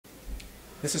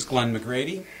This is Glenn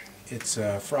McGrady. It's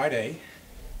Friday,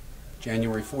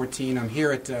 January 14. I'm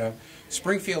here at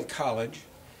Springfield College,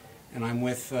 and I'm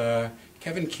with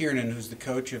Kevin Kiernan, who's the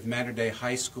coach of Mater Dei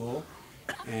High School,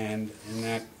 and in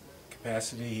that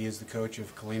capacity he is the coach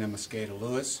of Kaleena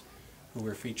Mosqueda-Lewis, who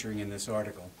we're featuring in this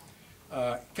article.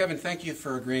 Kevin, thank you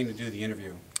for agreeing to do the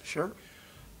interview. Sure.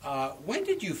 When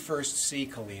did you first see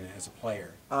Kaleena as a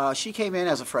player? She came in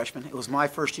as a freshman. It was my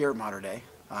first year at Mater Dei,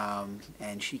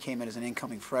 and she came in as an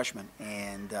incoming freshman.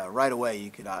 And right away,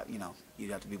 you could,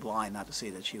 you'd have to be blind not to see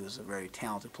that she was a very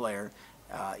talented player.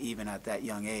 Even at that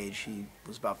young age, she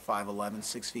was about 5'11",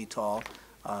 6 feet tall,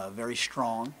 very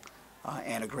strong,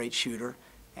 and a great shooter.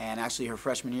 And actually, her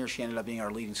freshman year, she ended up being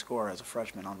our leading scorer as a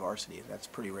freshman on varsity. That's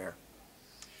pretty rare.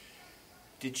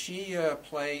 Did she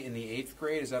play in the 8th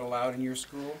grade? Is that allowed in your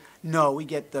school? No, we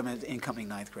get them as incoming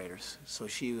 9th graders. So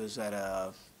she was at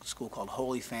a school called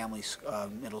Holy Family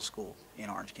Middle School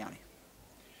in Orange County.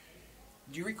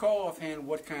 Do you recall offhand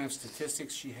what kind of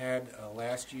statistics she had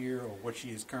last year, or what she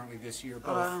is currently this year?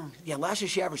 Both? Yeah, last year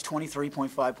she averaged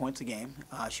 23.5 points a game.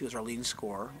 She was our leading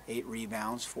scorer, 8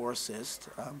 rebounds, 4 assists.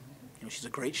 She's a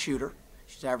great shooter.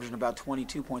 She's averaging about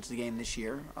 22 points a game this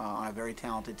year on a very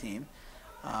talented team.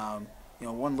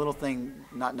 One little thing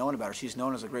not known about her, she's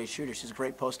known as a great shooter. She's a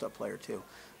great post-up player, too.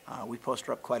 We post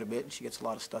her up quite a bit, and she gets a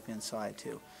lot of stuff inside,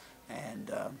 too.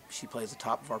 And she plays the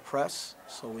top of our press,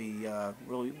 so we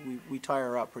tie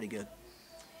her up pretty good.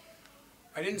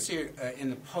 I didn't see her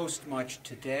in the post much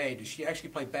today. Does she actually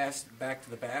play back to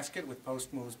the basket with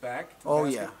post moves back to the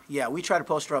basket? Yeah. We try to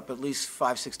post her up at least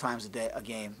 5-6 times a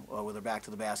game with her back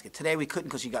to the basket. Today we couldn't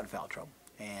because she got in foul trouble,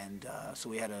 and so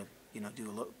we had to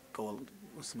go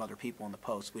with some other people in the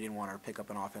post. We didn't want her to pick up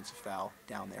an offensive foul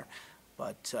down there,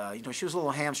 but she was a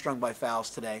little hamstrung by fouls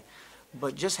today.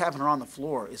 But just having her on the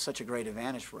floor is such a great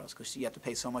advantage for us because you have to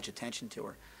pay so much attention to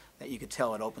her that you could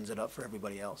tell it opens it up for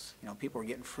everybody else. People were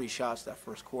getting free shots that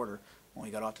first quarter when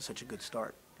we got off to such a good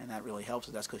start, and that really helps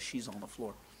us. That's because she's on the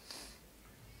floor.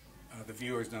 The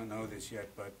viewers don't know this yet,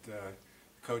 but the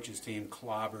coach's team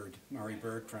clobbered Murray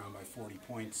Bergtraum by 40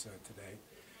 points today.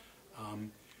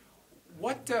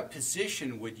 What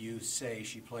position would you say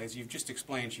she plays? You've just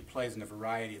explained she plays in a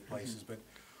variety of places, but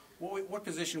what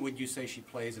position would you say she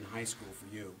plays in high school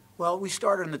for you? Well, we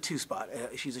start her in the 2 spot.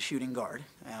 She's a shooting guard,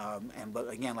 but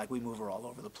again, we move her all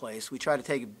over the place. We try to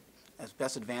take as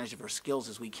best advantage of her skills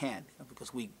as we can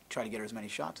because we try to get her as many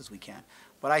shots as we can.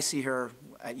 But I see her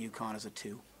at UConn as a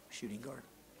 2 shooting guard.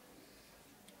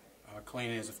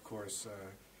 Kaleena is, of course,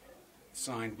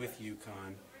 signed with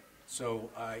UConn. So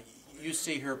you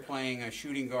see her playing a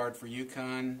shooting guard for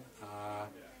UConn.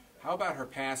 How about her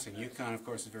passing? UConn, of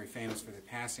course, is very famous for the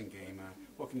passing game.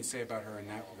 What can you say about her in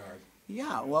that regard?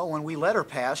 Yeah, well, when we let her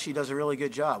pass, she does a really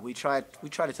good job. We try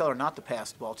to tell her not to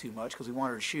pass the ball too much because we want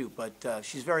her to shoot, but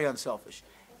she's very unselfish,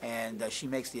 and she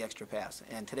makes the extra pass.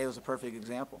 And today was a perfect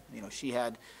example. She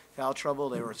had foul trouble.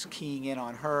 They were keying in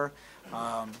on her.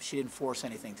 She didn't force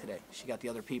anything today. She got the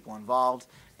other people involved,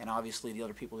 and obviously the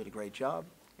other people did a great job.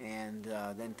 And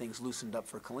then things loosened up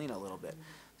for Kaleena a little bit.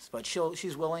 But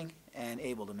she's willing and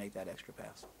able to make that extra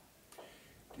pass.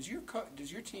 Does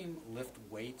your team lift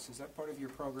weights? Is that part of your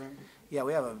program? Yeah,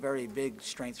 we have a very big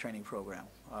strength training program.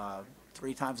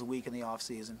 3 times a week in the off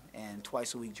season and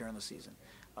twice a week during the season.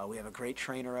 We have a great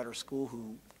trainer at our school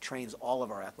who trains all of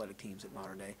our athletic teams at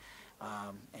Mater Dei,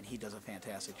 and he does a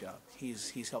fantastic job.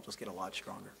 He's helped us get a lot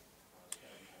stronger.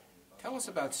 Tell us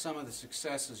about some of the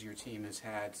successes your team has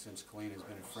had since Kaleena has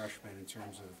been a freshman in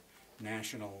terms of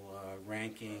national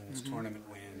rankings, tournament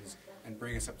wins, and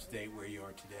bring us up to date where you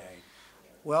are today.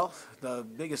 Well, the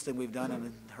biggest thing we've done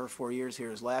in her 4 years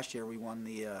here is last year we won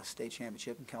the state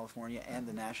championship in California and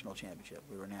the national championship.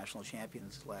 We were national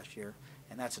champions last year,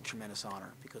 and that's a tremendous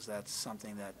honor because that's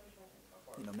something that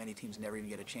many teams never even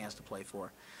get a chance to play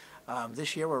for.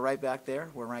 This year we're right back there.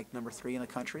 We're ranked number 3 in the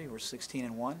country. We're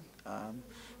 16-1.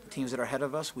 The teams that are ahead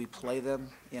of us, we play them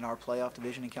in our playoff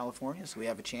division in California, so we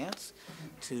have a chance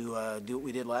to do what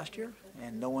we did last year.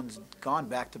 And no one's gone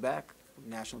back-to-back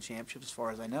national championships as far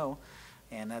as I know,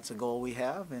 and that's a goal we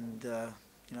have. And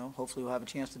hopefully we'll have a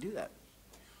chance to do that.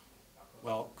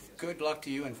 Well, good luck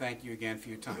to you, and thank you again for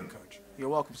your time, Coach. You're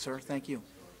welcome, sir. Thank you.